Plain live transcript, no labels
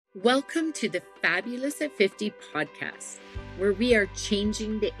Welcome to the Fabulous at 50 podcast, where we are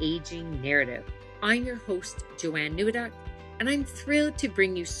changing the aging narrative. I'm your host, Joanne Neweduk, and I'm thrilled to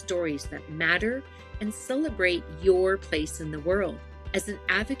bring you stories that matter and celebrate your place in the world. As an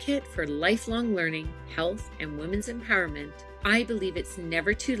advocate for lifelong learning, health, and women's empowerment, I believe it's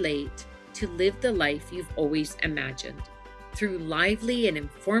never too late to live the life you've always imagined. Through lively and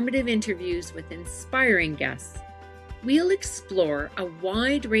informative interviews with inspiring guests, we'll explore a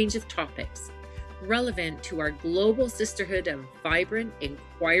wide range of topics relevant to our global sisterhood of vibrant,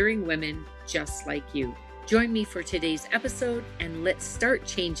 inquiring women just like you. Join me for today's episode, and let's start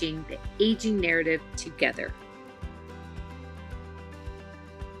changing the aging narrative together.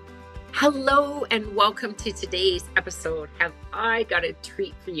 Hello, and welcome to today's episode. Have I got a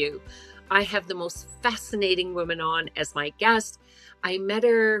treat for you? I have the most fascinating woman on as my guest. I met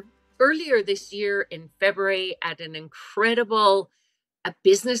her earlier this year in February at an incredible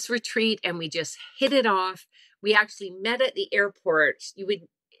business retreat, and we just hit it off. We actually met at the airport. You would,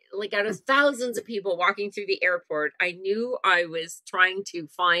 like, out of thousands of people walking through the airport, I knew I was trying to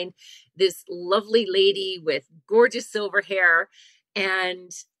find this lovely lady with gorgeous silver hair. And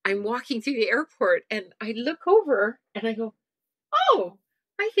I'm walking through the airport and I look over and I go, oh,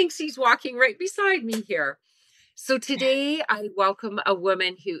 I think she's walking right beside me here. So today I welcome a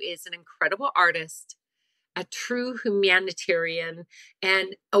woman who is an incredible artist, a true humanitarian,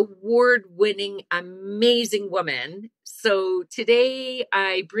 and award-winning, amazing woman. So today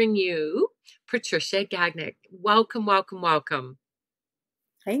I bring you Patricia Gagic. Welcome, welcome, welcome.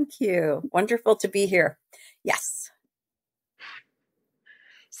 Thank you. Wonderful to be here. Yes.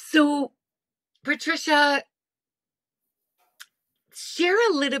 So, Patricia, share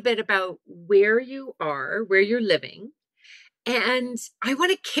a little bit about where you are, where you're living. And I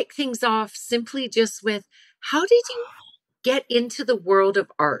want to kick things off simply just with, how did you get into the world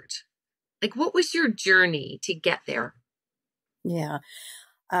of art? Like, what was your journey to get there? Yeah.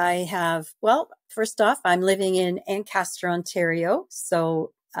 First off, I'm living in Ancaster, Ontario.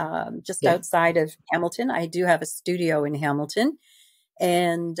 So just outside of Hamilton. I do have a studio in Hamilton.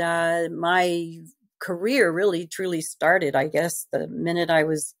 And my career really, truly started, I guess, the minute I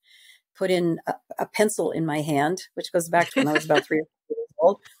was put in a pencil in my hand, which goes back to when I was about 3 or 4 years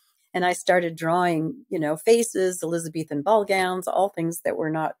old. And I started drawing, faces, Elizabethan ball gowns, all things that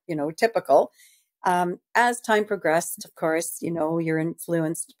were not, typical. As time progressed, of course, you're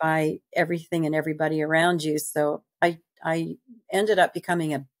influenced by everything and everybody around you. So I ended up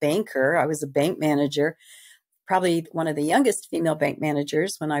becoming a banker. I was a bank manager, probably one of the youngest female bank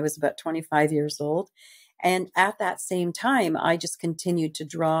managers when I was about 25 years old. And at that same time, I just continued to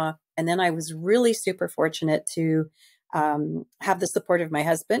draw. And then I was really super fortunate to have the support of my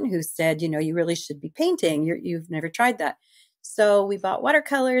husband, who said, you really should be painting. You've never tried that. So we bought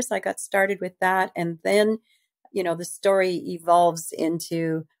watercolors. I got started with that. And then, the story evolves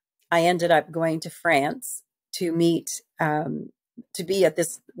into, I ended up going to France to meet, to be at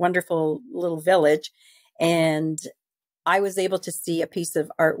this wonderful little village. And I was able to see a piece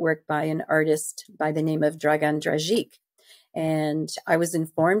of artwork by an artist by the name of Joanne Gagic. And I was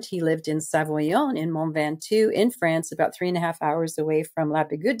informed he lived in Savoyon in Mont Ventoux in France, about 3.5 hours away from La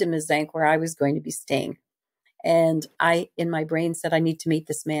Bigoud de Mézenc, where I was going to be staying. And I, in my brain, said, I need to meet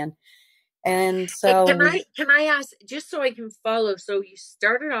this man. And so can I ask, just so I can follow? So you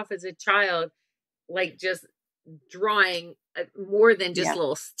started off as a child, like just drawing more than just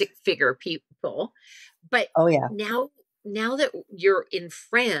little stick figure people. But now that you're in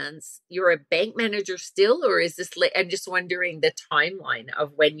France, you're a bank manager still, or is this I'm just wondering the timeline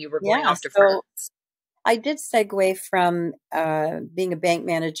of when you were going off to France. I did segue from being a bank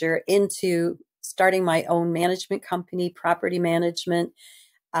manager into starting my own management company, property management,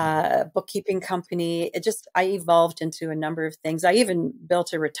 bookkeeping company. I evolved into a number of things. I even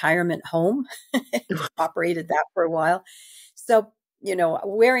built a retirement home, operated that for a while. So,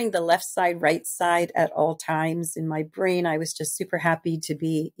 wearing the left side, right side at all times in my brain, I was just super happy to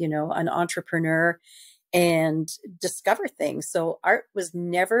be, an entrepreneur and discover things. So art was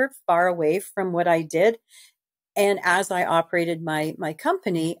never far away from what I did. And as I operated my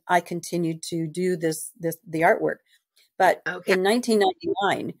company, I continued to do the artwork. But in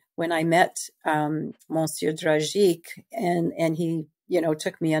 1999, when I met Monsieur Gagic, and he,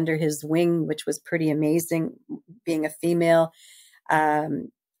 took me under his wing, which was pretty amazing, being a female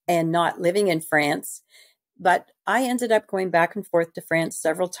and not living in France. But I ended up going back and forth to France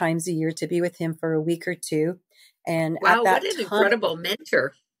several times a year to be with him for a week or two. And wow, what an incredible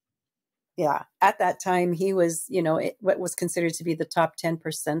mentor. Yeah. At that time, he was, what was considered to be the top 10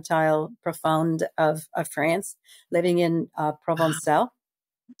 percentile profound of France, living in Provençal.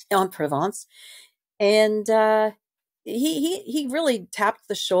 en Provence. And he really tapped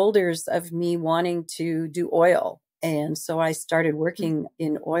the shoulders of me wanting to do oil. And so I started working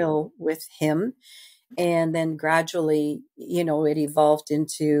in oil with him. And then gradually, it evolved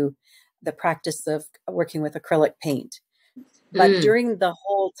into the practice of working with acrylic paint. But Mm. during the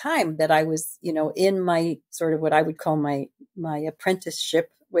whole time that I was, in my sort of what I would call my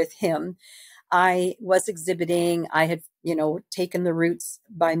apprenticeship with him, I was exhibiting. I had, taken the roots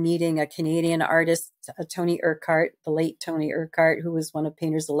by meeting a Canadian artist, Tony Urquhart, the late Tony Urquhart, who was one of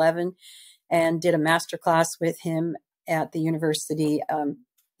Painters 11, and did a master class with him at the university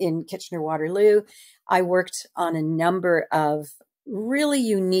in Kitchener-Waterloo. I worked on a number of really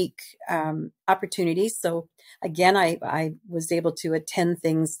unique opportunities. So again, I was able to attend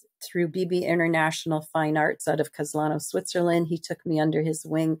things through BB International Fine Arts out of Caslano, Switzerland. He took me under his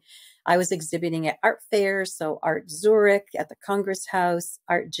wing. I was exhibiting at art fairs, so Art Zurich at the Congress House,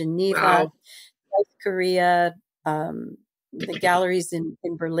 Art Geneva, Wow. South Korea, the galleries in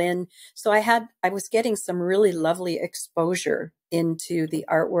Berlin. So I was getting some really lovely exposure into the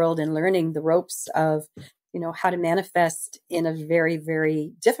art world and learning the ropes of, how to manifest in a very,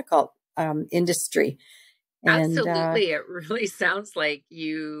 very difficult industry. And Absolutely. It really sounds like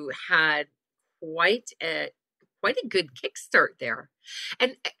you had quite a quite a good kickstart there.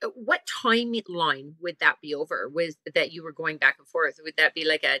 And what timeline would that be over? Was that you were going back and forth? Would that be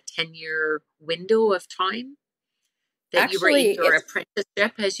like a 10-year window of time that you were in actually, your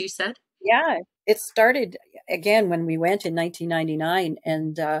apprenticeship, as you said? yeah, it started again when we went in 1999.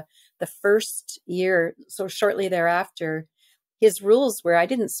 And the first year, so shortly thereafter, his rules were I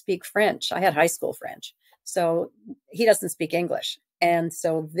didn't speak French. I had high school French. So he doesn't speak English. And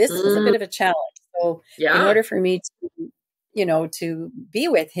so this was a Mm, bit of a challenge. So in yeah. order for me to, to be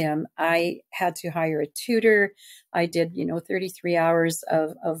with him, I had to hire a tutor. I did, 33 hours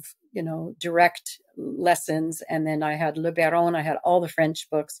of direct lessons. And then I had Le Baron, I had all the French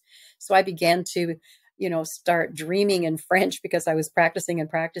books. So I began to, start dreaming in French because I was practicing and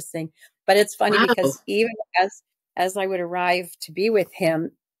practicing. But it's funny Wow. because even as I would arrive to be with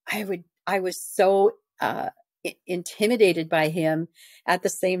him, I was so intimidated by him. At the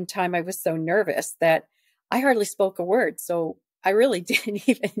same time, I was so nervous that I hardly spoke a word. So I really didn't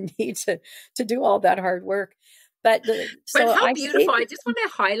even need to do all that hard work. But But so how I stayed. beautiful. I just want to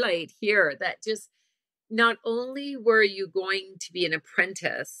highlight here that just not only were you going to be an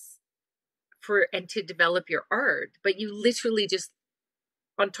apprentice for and to develop your art, but you literally just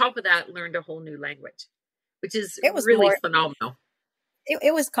on top of that learned a whole new language, which is It was really more. phenomenal.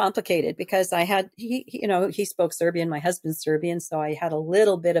 It was complicated because I had he spoke Serbian. My husband's Serbian, so I had a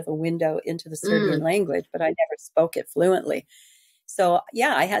little bit of a window into the Serbian Mm. language, but I never spoke it fluently. So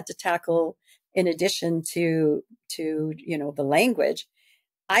yeah, I had to tackle in addition to the language.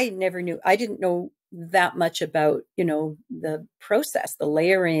 I didn't know that much about, the process, the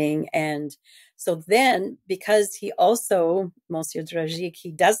layering. And so then, because he also, Monsieur Dragic,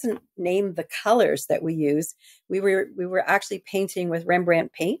 he doesn't name the colors that we use. We were actually painting with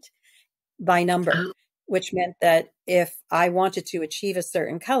Rembrandt paint by number, Oh, which meant that if I wanted to achieve a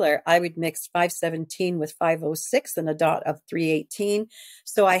certain color, I would mix 517 with 506 and a dot of 318.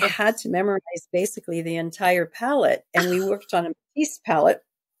 So I oh. had to memorize basically the entire palette. And we worked on a piece palette,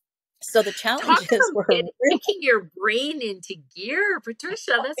 so the Talk challenges about were real. kicking your brain into gear,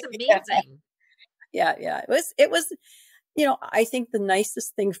 Patricia. That's Yeah, amazing. yeah, yeah. It was, I think the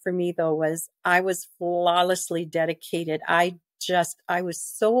nicest thing for me though was I was flawlessly dedicated. I was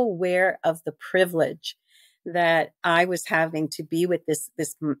so aware of the privilege that I was having to be with this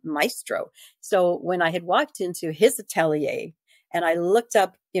maestro. So when I had walked into his atelier and I looked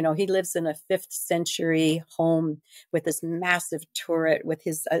up, he lives in a 5th century home with this massive turret with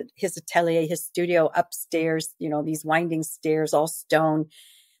his atelier, his studio upstairs, these winding stairs, all stone.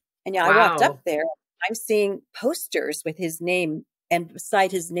 And yeah, I walked up Wow. there. I'm seeing posters with his name, and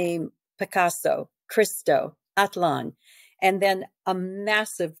beside his name, Picasso, Christo, Atlan, and then a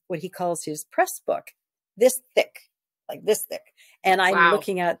massive, what he calls his press book, this thick, like this thick. And I'm Wow.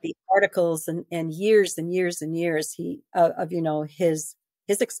 looking at the articles and years and years and years of his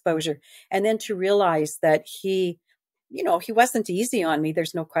exposure, and then to realize that he wasn't easy on me.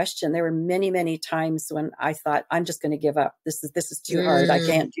 There's no question. There were many, many times when I thought, I'm just going to give up. This is too hard. I Mm.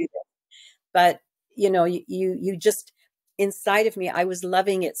 can't do this. But you just inside of me, I was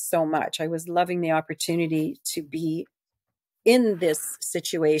loving it so much. I was loving the opportunity to be in this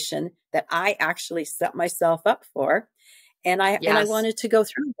situation that I actually set myself up for, and I Yes. wanted to go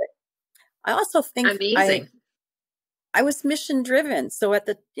through it. I also think I Amazing. I was mission driven. So at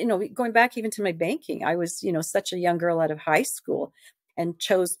the, going back even to my banking, I was, such a young girl out of high school. and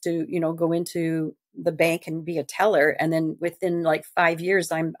chose to, go into the bank and be a teller. And then within like 5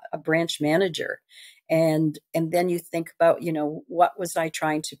 years, I'm a branch manager. And then you think about, what was I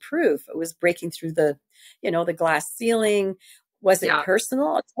trying to prove? It was breaking through the glass ceiling. Was it Yeah.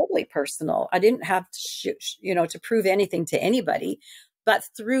 personal? Totally personal. I didn't have to, to prove anything to anybody. But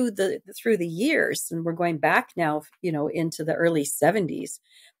through the years, and we're going back now, into the early 70s,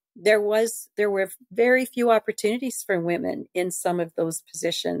 there were very few opportunities for women in some of those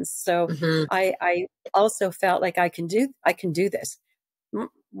positions. So I also felt like I can do this.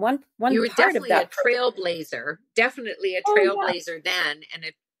 One You were part of definitely a that. trailblazer, definitely a trailblazer then, and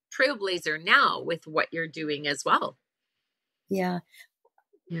a trailblazer now with what you're doing as well. Yeah.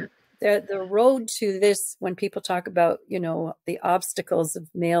 The road to this, when people talk about, the obstacles of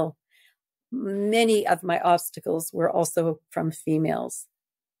male, many of my obstacles were also from females.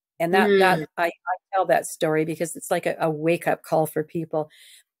 And that I tell that story because it's like a wake up call for people.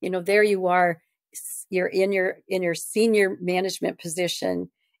 There you are, you're in your senior management position,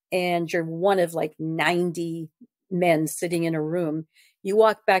 and you're one of like 90 men sitting in a room. You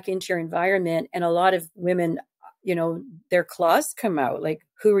walk back into your environment, and a lot of women, their claws come out. Like,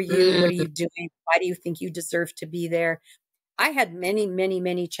 who are you? What are you doing? Why do you think you deserve to be there? I had many, many,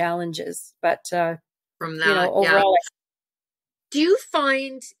 many challenges, but from that, overall, do you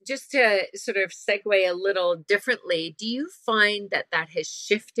find, just to sort of segue a little differently, do you find that has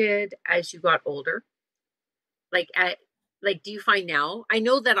shifted as you got older? Like, do you find now? I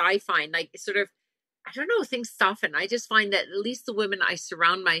know that I find, like, sort of, I don't know, things soften. I just find that at least the women I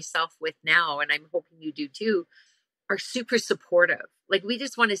surround myself with now, and I'm hoping you do too, are super supportive. Like, we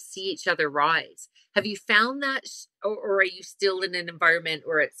just want to see each other rise. Have you found that, or are you still in an environment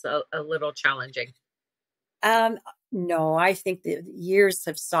where it's a little challenging? No, I think the years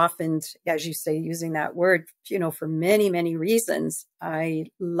have softened, as you say, using that word, for many, many reasons. I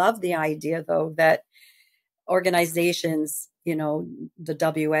love the idea, though, that organizations, the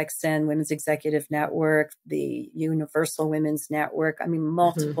WXN, Women's Executive Network, the Universal Women's Network, I mean,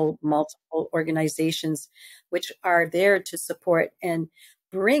 multiple organizations which are there to support and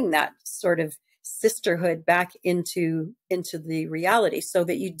bring that sort of sisterhood back into the reality, so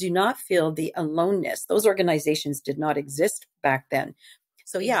that you do not feel the aloneness. Those organizations did not exist back then.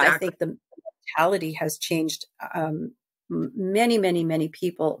 So yeah, exactly. I think the mentality has changed. Many, many, many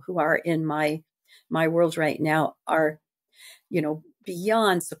people who are in my world right now are,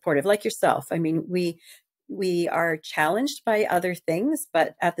 beyond supportive, like yourself. I mean, we are challenged by other things,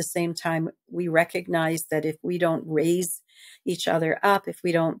 but at the same time, we recognize that if we don't raise each other up, if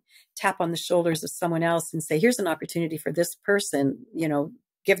we don't tap on the shoulders of someone else and say, here's an opportunity for this person,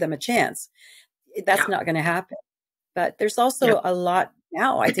 give them a chance, that's not going to happen. But there's also a lot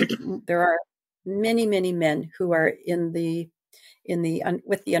now. I think there are many, many men who are with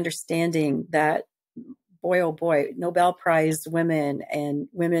the understanding that, boy, oh boy, Nobel Prize women and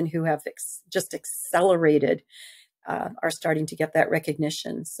women who have just accelerated are starting to get that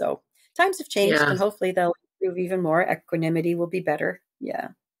recognition. So times have changed, and hopefully they'll improve even more. Equanimity will be better. Yeah.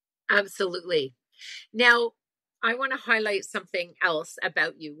 Absolutely. Now, I want to highlight something else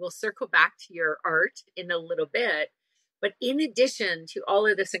about you. We'll circle back to your art in a little bit. But in addition to all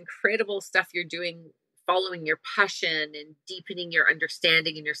of this incredible stuff you're doing, following your passion and deepening your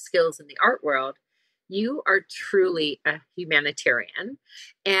understanding and your skills in the art world, you are truly a humanitarian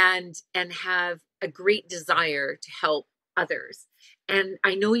and have a great desire to help others. And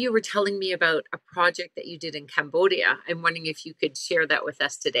I know you were telling me about a project that you did in Cambodia. I'm wondering if you could share that with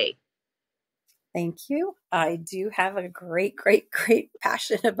us today. Thank you. I do have a great, great, great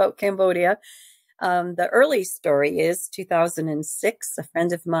passion about Cambodia. The early story is 2006. A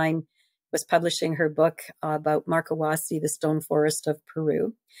friend of mine was publishing her book about Markawasi, the stone forest of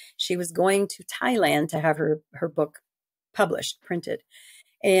Peru. She was going to Thailand to have her book published, printed.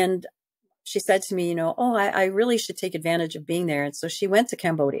 And she said to me, I really should take advantage of being there. And so she went to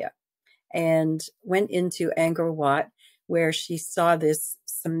Cambodia and went into Angkor Wat, where she saw this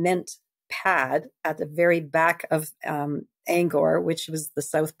cement pad at the very back of Angkor, which was the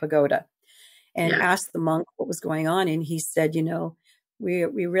South Pagoda, and asked the monk what was going on. And he said, we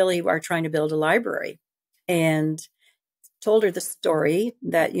really are trying to build a library, and told her the story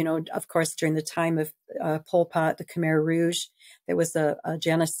that, of course, during the time of Pol Pot, the Khmer Rouge, there was a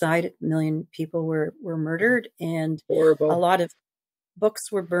genocide. 1 million people were murdered, and horrible. A lot of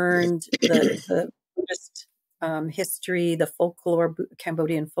books were burned. The Buddhist history, the folklore,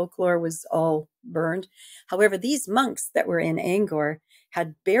 Cambodian folklore was all burned. However, these monks that were in Angkor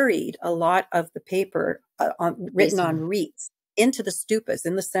had buried a lot of the paper written on reeds into the stupas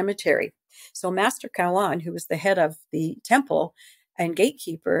in the cemetery. So Master Kawan, who was the head of the temple, and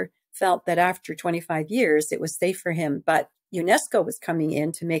gatekeeper felt that after 25 years, it was safe for him. But UNESCO was coming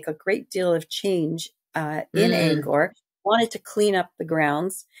in to make a great deal of change in Angkor, wanted to clean up the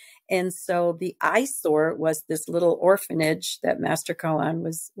grounds. And so the eyesore was this little orphanage that Master Kawan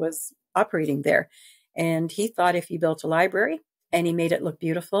was operating there. And he thought if he built a library and he made it look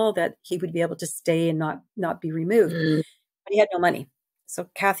beautiful, that he would be able to stay and not be removed. But he had no money. So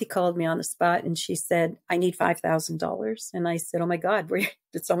Kathy called me on the spot and she said, I need $5,000. And I said, oh my God,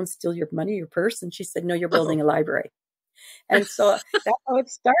 did someone steal your money, your purse? And she said, no, you're building a library. And so that's how it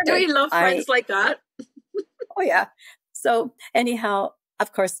started. Do you love friends like that? Oh yeah. So anyhow,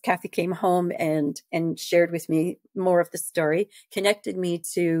 of course, Kathy came home and shared with me more of the story, connected me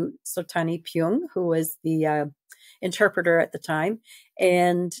to Sotani Pyung, who was the interpreter at the time.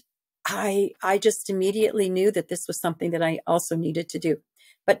 And I just immediately knew that this was something that I also needed to do.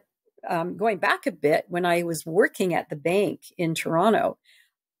 But going back a bit, when I was working at the bank in Toronto,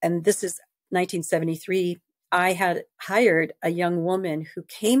 and this is 1973, I had hired a young woman who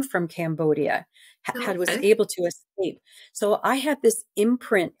came from Cambodia, was able to escape. So I had this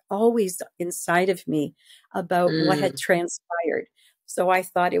imprint always inside of me about what had transpired. So I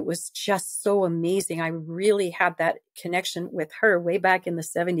thought it was just so amazing. I really had that connection with her way back in the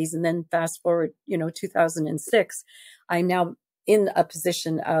 70s. And then fast forward, 2006, I'm now in a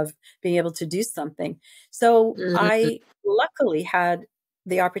position of being able to do something. So I luckily had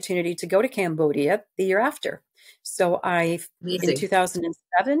the opportunity to go to Cambodia the year after. So in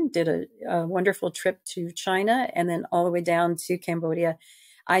 2007, did a wonderful trip to China and then all the way down to Cambodia.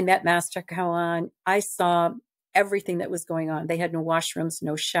 I met Master Kawan. I saw everything that was going on. They had no washrooms,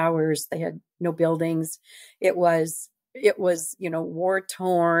 no showers. They had no buildings. It was, war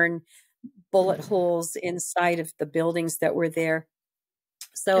torn, bullet holes inside of the buildings that were there.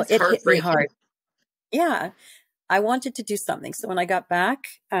 So it hit me hard. Yeah. I wanted to do something. So when I got back,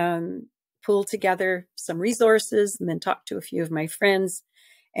 pulled together some resources and then talked to a few of my friends,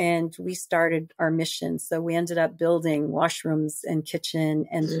 and we started our mission. So we ended up building washrooms and kitchen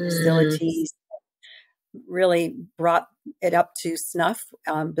and facilities, really brought it up to snuff,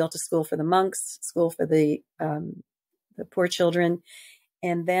 built a school for the monks, school for the poor children.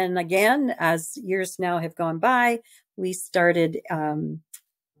 And then again, as years now have gone by, we started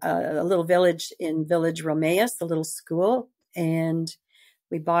a little village in Village Romeus, a little school, and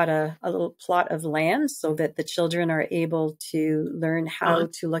we bought a little plot of land so that the children are able to learn how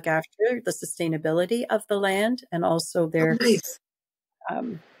to look after the sustainability of the land and also their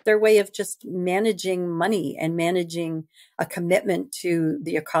way of just managing money and managing a commitment to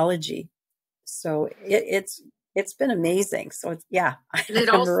the ecology. So it's been amazing. So yeah. And it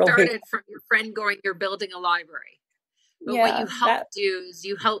all started from your friend going, you're building a library. But what you help do is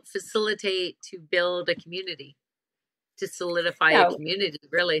you help facilitate to build a community, to solidify a community,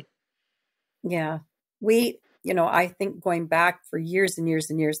 really. Yeah. I think going back for years and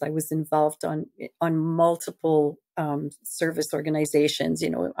years and years, I was involved on multiple service organizations.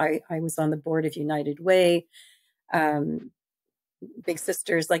 I was on the board of United Way, Big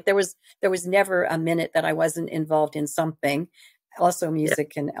Sisters. Like there was never a minute that I wasn't involved in something, also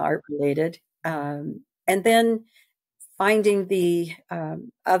music and art related. And then finding the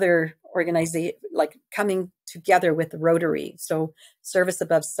other organization, like coming together with the Rotary. So service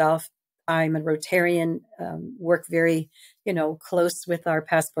above self. I'm a Rotarian, work very, close with our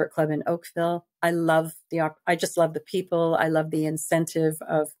Passport Club in Oakville. I just love the people. I love the incentive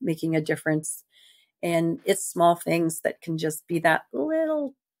of making a difference. And it's small things that can just be that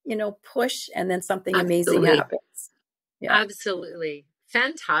little, push, and then something amazing happens. Yeah. Absolutely.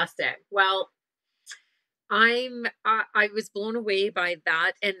 Fantastic. Well, I was blown away by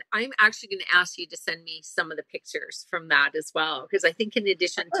that. And I'm actually going to ask you to send me some of the pictures from that as well. Because I think in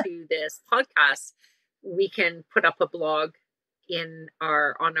addition to this podcast, we can put up a blog on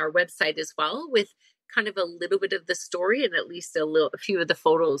our website as well with kind of a little bit of the story and at least a few of the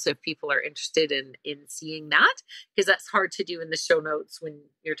photos if people are interested in seeing that, because that's hard to do in the show notes when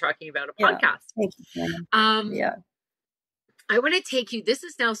you're talking about a podcast. Thank you. I want to take you, this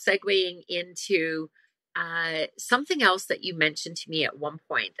is now segueing into something else that you mentioned to me at one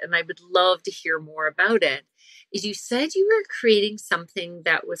point, and I would love to hear more about it, is you said you were creating something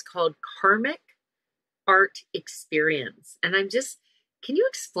that was called Karmic Art Experience. And can you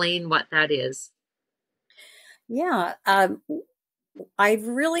explain what that is? Yeah.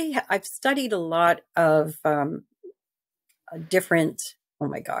 I've studied a lot of different, oh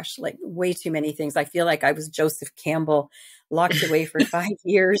my gosh, like way too many things. I feel like I was Joseph Campbell, locked away for 5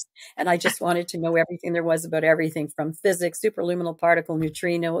 years. And I just wanted to know everything there was about everything from physics, superluminal particle,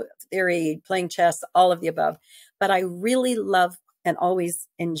 neutrino theory, playing chess, all of the above. But I really love and always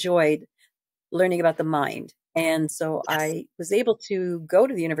enjoyed learning about the mind. And so Yes. I was able to go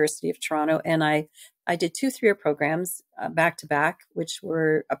to the University of Toronto, and I did 2 3-year programs back to back, which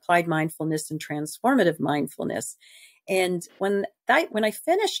were applied mindfulness and transformative mindfulness. And when I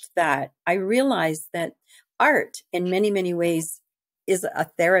finished that, I realized that art in many, many ways is a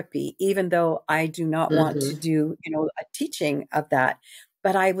therapy, even though I do not want to do, a teaching of that.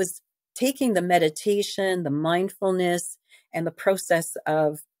 But I was taking the meditation, the mindfulness, and the process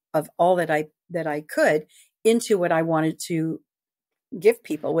of all that I could into what I wanted to give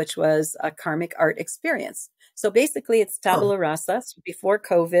people, which was a karmic art experience. So basically, it's tabula rasa. So before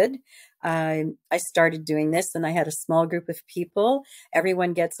COVID, I started doing this, and I had a small group of people.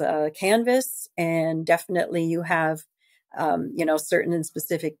 Everyone gets a canvas, and definitely you have, certain and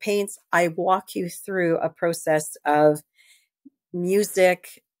specific paints. I walk you through a process of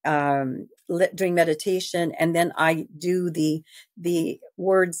music, doing meditation, and then I do the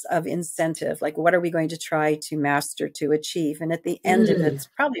words of incentive, like what are we going to try to master, to achieve. And at the end of it, it's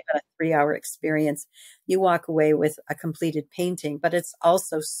probably about a 3-hour experience. You walk away with a completed painting, but it's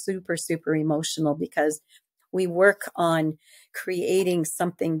also super, super emotional because we work on creating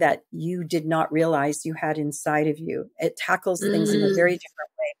something that you did not realize you had inside of you. It tackles things in a very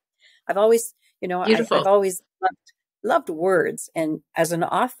different way. I've always, I've Beautiful. always loved words. And as an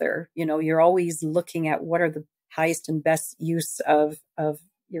author, you're always looking at what are the highest and best use of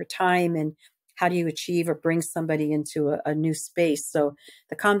your time, and how do you achieve or bring somebody into a new space. So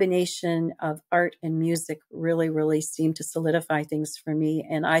the combination of art and music really, really seemed to solidify things for me.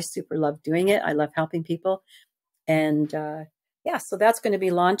 And I super love doing it. I love helping people. And so that's going to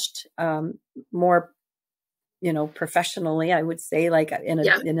be launched more, professionally, I would say, like in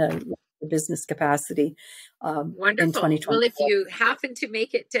a business capacity in Wonderful. Well, 2024. if you happen to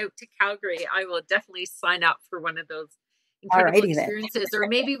make it to Calgary, I will definitely sign up for one of those All incredible righty then. experiences, or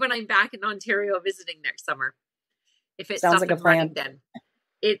maybe when I'm back in Ontario visiting next summer, if it's Sounds up like a and running, plan. then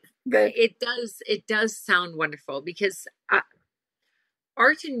it Good. it does sound wonderful, because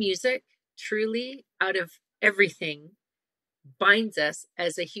art and music truly, out of everything, binds us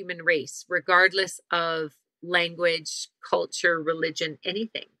as a human race, regardless of language, culture, religion,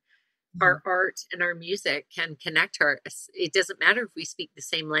 anything. Our art and our music can connect us. It doesn't matter if we speak the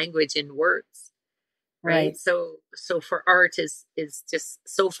same language in words, right? Right. So for art is just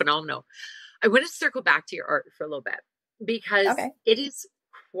so phenomenal. I want to circle back to your art for a little bit, because Okay. it is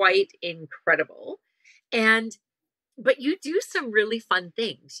quite incredible. And but you do some really fun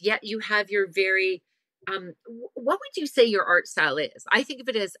things, yet you have your very what would you say your art style is? I think of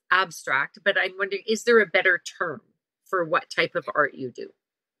it as abstract, but I'm wondering, is there a better term for what type of art you do?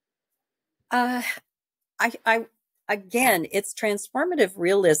 Uh, I again, it's transformative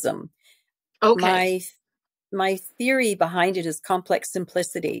realism. Okay. My theory behind it is complex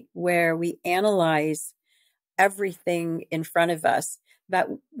simplicity, where we analyze everything in front of us, but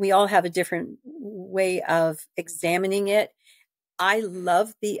we all have a different way of examining it. I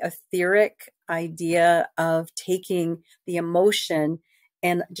love the etheric idea of taking the emotion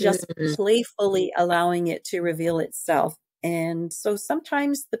and just playfully allowing it to reveal itself. And so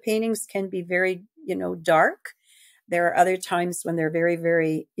sometimes the paintings can be very, dark. There are other times when they're very,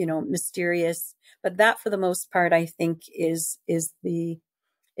 very, mysterious. But that, for the most part, I think is it's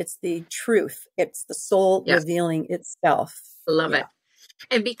the truth. It's the soul Yes, revealing itself. love Yeah. it.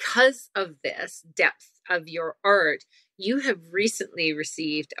 And because of this depth of your art, you have recently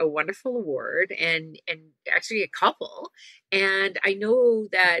received a wonderful award, and actually a couple. And I know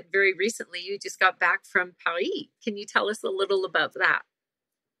that very recently you just got back from Paris. Can you tell us a little about that?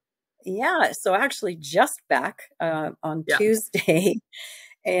 Yeah. So actually just back on Yeah. Tuesday,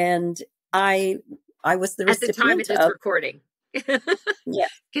 and I I was the At the time of recipient this of, recording. yeah,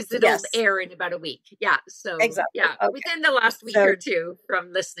 Because it'll yes, air in about a week. Yeah. So, exactly. yeah, Okay. within the last week So or two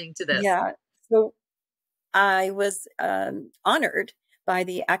from listening to this. yeah, so I was honored by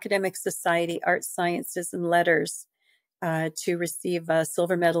the Academic Society, Arts, Sciences, and Letters to receive a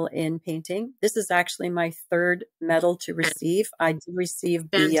silver medal in painting. This is actually my third medal to receive. I did receive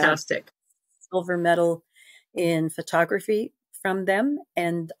the Fantastic. silver medal in photography from them,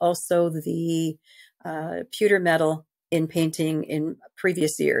 and also the pewter medal in painting in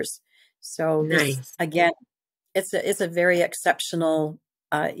previous years. So this, Nice. again, it's a very exceptional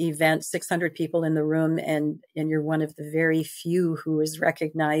event. 600 people in the room, and you're one of the very few who is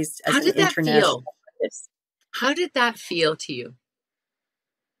recognized as How an did that international feel? artist. How did that feel to you?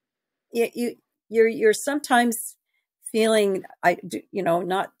 You're sometimes feeling,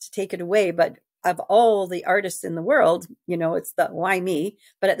 not to take it away, but of all the artists in the world, you know, it's the why me,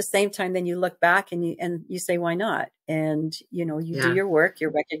 but at the same time, then you look back and you say, why not? And, you know, you do your work,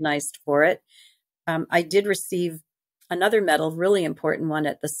 you're recognized for it. I did receive another medal, really important one,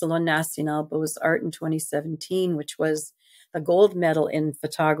 at the Salon National Beaux-Arts in 2017, which was a gold medal in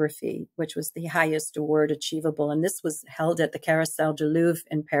photography, which was the highest award achievable. And this was held at the Carrousel du Louvre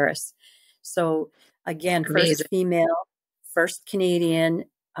in Paris. So again, Amazing. first female, first Canadian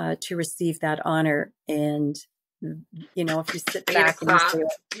to receive that honor. And, you know, if you sit back and you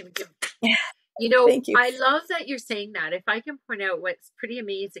say, you know, thank you. I love that you're saying that. If I can point out what's pretty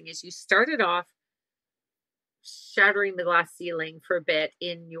amazing is you started off shattering the glass ceiling for a bit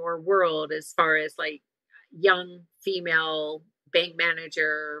in your world as far as like young female bank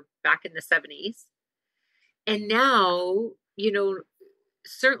manager back in the 70s. And now, you know,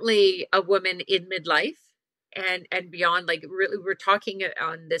 certainly a woman in midlife and beyond, like really we're talking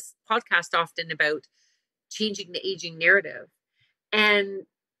on this podcast often about changing the aging narrative. And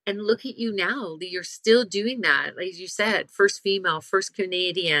look at you now, you're still doing that. Like you said, first female, first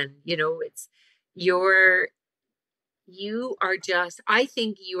Canadian, you know, it's you are just, I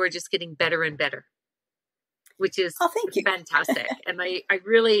think you are just getting better and better, which is thank you. Fantastic. And I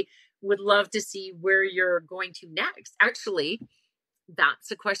really would love to see where you're going to next. Actually,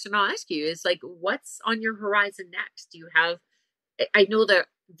 that's a question I'll ask you is like, what's on your horizon next? Do you have, I know that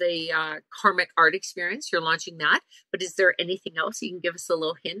the Karmic Art Experience, you're launching that, but is there anything else you can give us a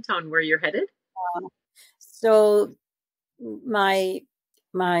little hint on where you're headed? So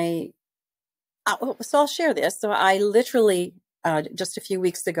I'll share this. So I literally just a few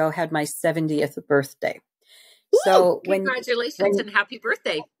weeks ago had my 70th birthday. Ooh, so congratulations and happy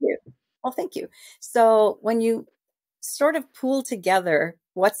birthday. Well, thank you. So when you sort of pool together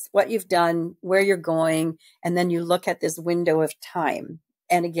what you've done, where you're going, and then you look at this window of time.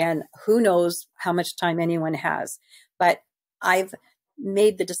 And again, who knows how much time anyone has, but I've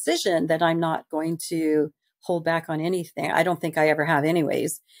made the decision that I'm not going to hold back on anything. I don't think I ever have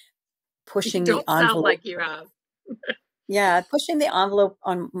anyways. Pushing the envelope. Sound like you have. Yeah, pushing the envelope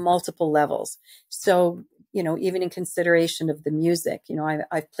on multiple levels. So, you know, even in consideration of the music, you know,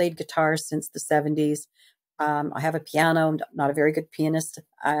 I've played guitar since the 70s. I have a piano. I'm not a very good pianist,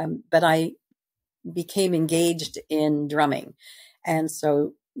 but I became engaged in drumming. And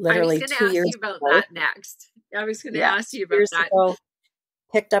so literally 2 years ago. I was going to ask you about that. Ago,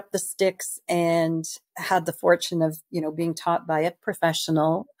 picked up the sticks and had the fortune of, you know, being taught by a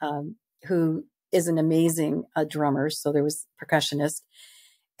professional who is an amazing drummer. So there was a percussionist.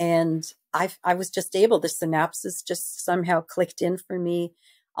 And I was just able, the synapses just somehow clicked in for me.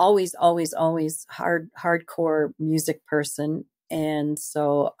 Always hardcore music person. And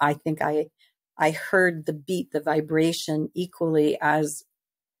so I think I heard the beat, the vibration equally as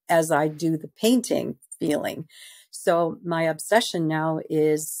I do the painting feeling. So my obsession now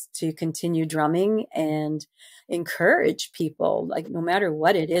is to continue drumming and encourage people, like no matter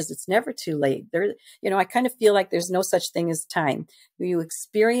what it is, it's never too late. There, you know, I kind of feel like there's no such thing as time. You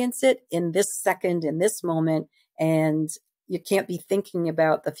experience it in this second, in this moment, and you can't be thinking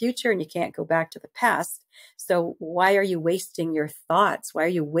about the future and you can't go back to the past. So why are you wasting your thoughts? Why are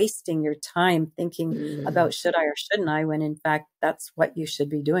you wasting your time thinking about should I or shouldn't I, when in fact, that's what you should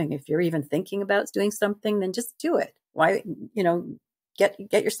be doing. If you're even thinking about doing something, then just do it. Why, you know, get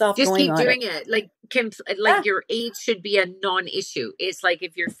yourself just going keep on doing it. Like your age should be a non-issue. It's like,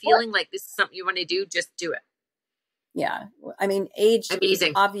 if you're feeling like this is something you want to do, just do it. Yeah. I mean, age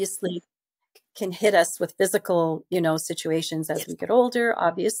obviously can hit us with physical, you know, situations as we get older,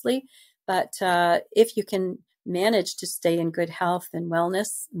 obviously. But if you can manage to stay in good health and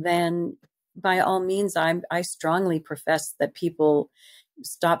wellness, then by all means, I strongly profess that people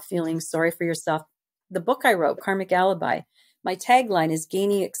stop feeling sorry for yourself. The book I wrote, Karmic Alibi, my tagline is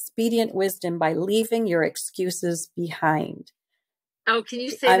gaining expedient wisdom by leaving your excuses behind. Oh, can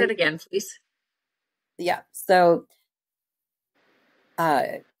you say that again, please? Yeah. So,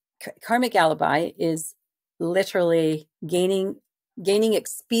 Karmic Alibi is literally gaining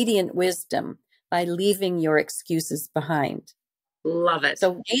expedient wisdom by leaving your excuses behind. Love it.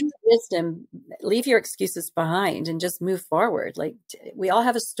 So gain wisdom, leave your excuses behind and just move forward. Like we all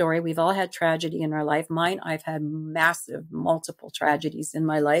have a story. We've all had tragedy in our life. I've had massive, multiple tragedies in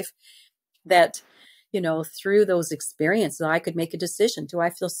my life that, you know, through those experiences, I could make a decision. Do I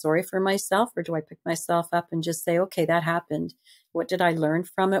feel sorry for myself or do I pick myself up and just say, okay, that happened. What did I learn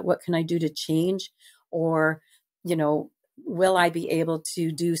from it? What can I do to change? Or, you know, will I be able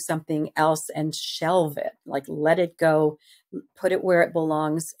to do something else and shelve it? Like let it go, put it where it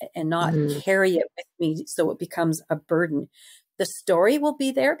belongs and not carry it with me so it becomes a burden. the story will be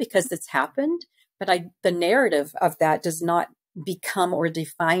there because it's happened, but the narrative of that does not become or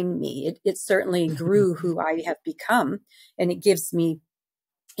define me. It certainly grew who I have become, and it gives me,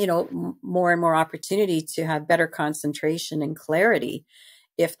 more and more opportunity to have better concentration and clarity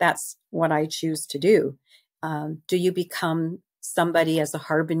if that's what I choose to do. Do you become somebody as a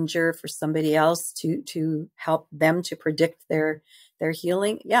harbinger for somebody else to help them to predict their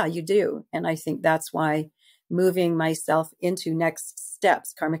healing? Yeah, you do. And I think that's why moving myself into next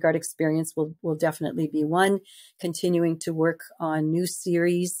steps, Karmic Art Experience will definitely be one, continuing to work on new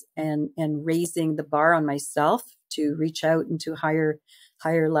series and raising the bar on myself to reach out into higher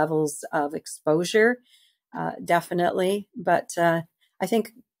levels of exposure, definitely. But I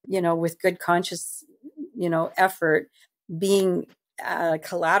think, with good conscious, effort, being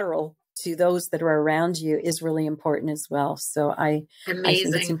collateral to those that are around you is really important as well. So I think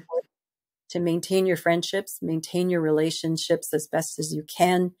it's important to maintain your friendships, maintain your relationships as best as you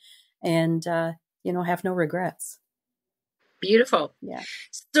can, and, have no regrets. Beautiful. Yeah.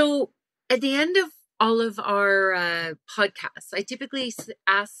 So at the end of all of our podcasts, I typically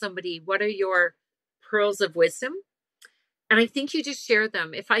ask somebody, what are your pearls of wisdom? And I think you just shared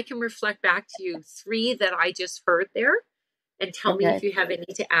them. If I can reflect back to you, 3 that I just heard there, and tell me if you have any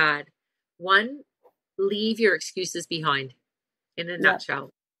to add. 1, leave your excuses behind, in a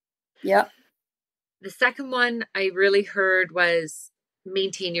nutshell. Yeah. The second one I really heard was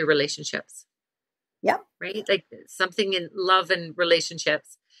maintain your relationships. Yeah. Right? Like something in love and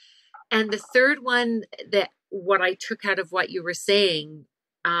relationships. And the third one, that what I took out of what you were saying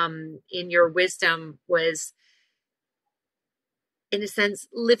in your wisdom was, in a sense,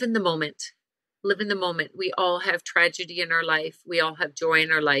 live in the moment. Live in the moment. We all have tragedy in our life. We all have joy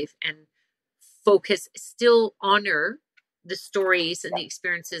in our life, and still honor the stories and the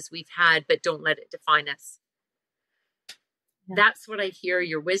experiences we've had, but don't let it define us. Yeah. That's what I hear,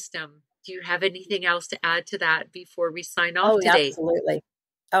 your wisdom. Do you have anything else to add to that before we sign off today? Absolutely.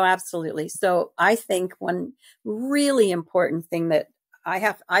 Oh, absolutely. So I think one really important thing that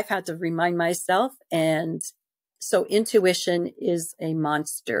I've had to remind myself, and so intuition is a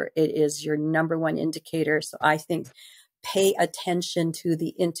monster. It is your number one indicator. So I think pay attention to the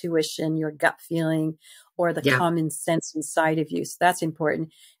intuition, your gut feeling, or the common sense inside of you. So that's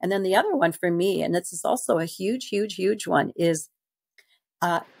important. And then the other one for me, and this is also a huge, huge, huge one, is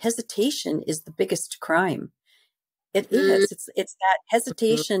hesitation is the biggest crime. It is. It's that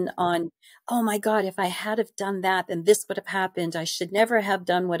hesitation on, oh my God, if I had have done that, then this would have happened. I should never have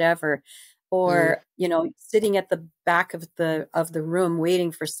done whatever. Or, sitting at the back of the room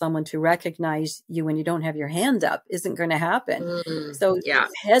waiting for someone to recognize you when you don't have your hand up isn't going to happen. So you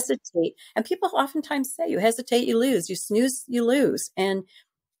hesitate. And people oftentimes say, you hesitate, you lose. You snooze, you lose. And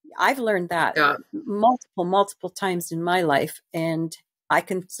I've learned that multiple times in my life. And I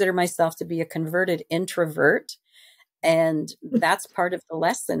consider myself to be a converted introvert. And that's part of the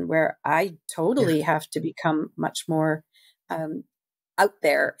lesson, where I totally have to become much more out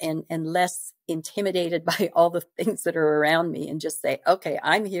there and less intimidated by all the things that are around me, and just say, okay,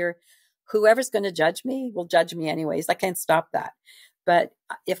 I'm here. Whoever's going to judge me will judge me anyways. I can't stop that. But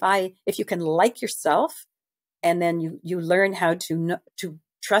if you can like yourself, and then you learn how to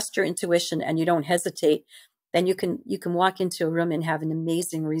trust your intuition, and you don't hesitate, then you can walk into a room and have an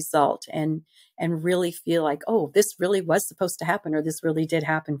amazing result, and really feel like, oh, this really was supposed to happen, or this really did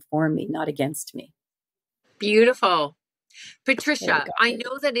happen for me, not against me. Beautiful. Patricia, I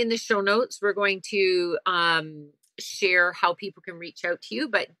know that in the show notes, we're going to share how people can reach out to you,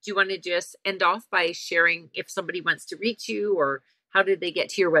 but do you want to just end off by sharing if somebody wants to reach you, or how did they get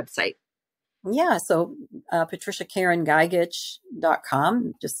to your website? Yeah. So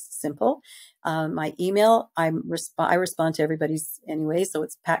patriciakarengagic.com, just simple. My email, I respond to everybody's anyway. So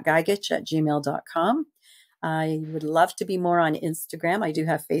it's patgagic@gmail.com. I would love to be more on Instagram. I do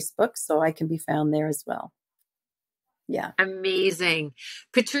have Facebook, so I can be found there as well. Yeah. Amazing.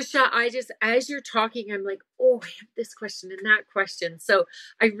 Patricia, as you're talking, I'm like, oh, I have this question and that question. So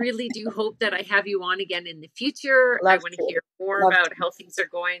I really do hope that I have you on again in the future. I want to hear more about how things are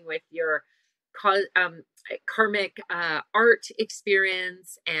going with your karmic art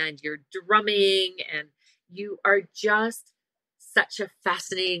experience and your drumming. And you are just such a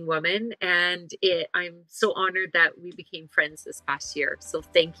fascinating woman. And I'm so honored that we became friends this past year. So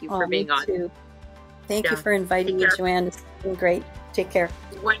thank you for being on. Too. Thank you for inviting me, Joanne. It's been great. Take care.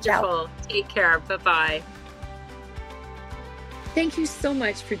 Wonderful. Ciao. Take care. Bye-bye. Thank you so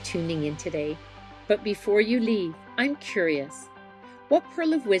much for tuning in today. But before you leave, I'm curious. What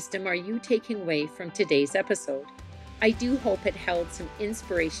pearl of wisdom are you taking away from today's episode? I do hope it held some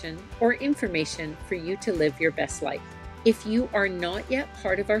inspiration or information for you to live your best life. If you are not yet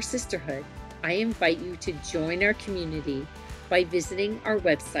part of our sisterhood, I invite you to join our community by visiting our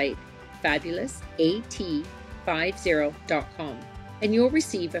website, fabulousat50.com, and you'll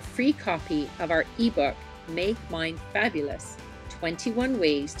receive a free copy of our ebook, Make Mine Fabulous, 21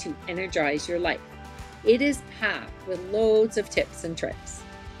 Ways to Energize Your Life. It is packed with loads of tips and tricks.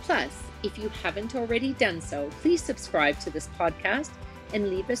 Plus, if you haven't already done so, please subscribe to this podcast and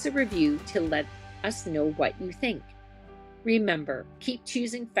leave us a review to let us know what you think. Remember, keep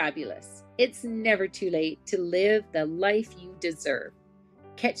choosing fabulous. It's never too late to live the life you deserve.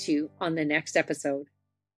 Catch you on the next episode.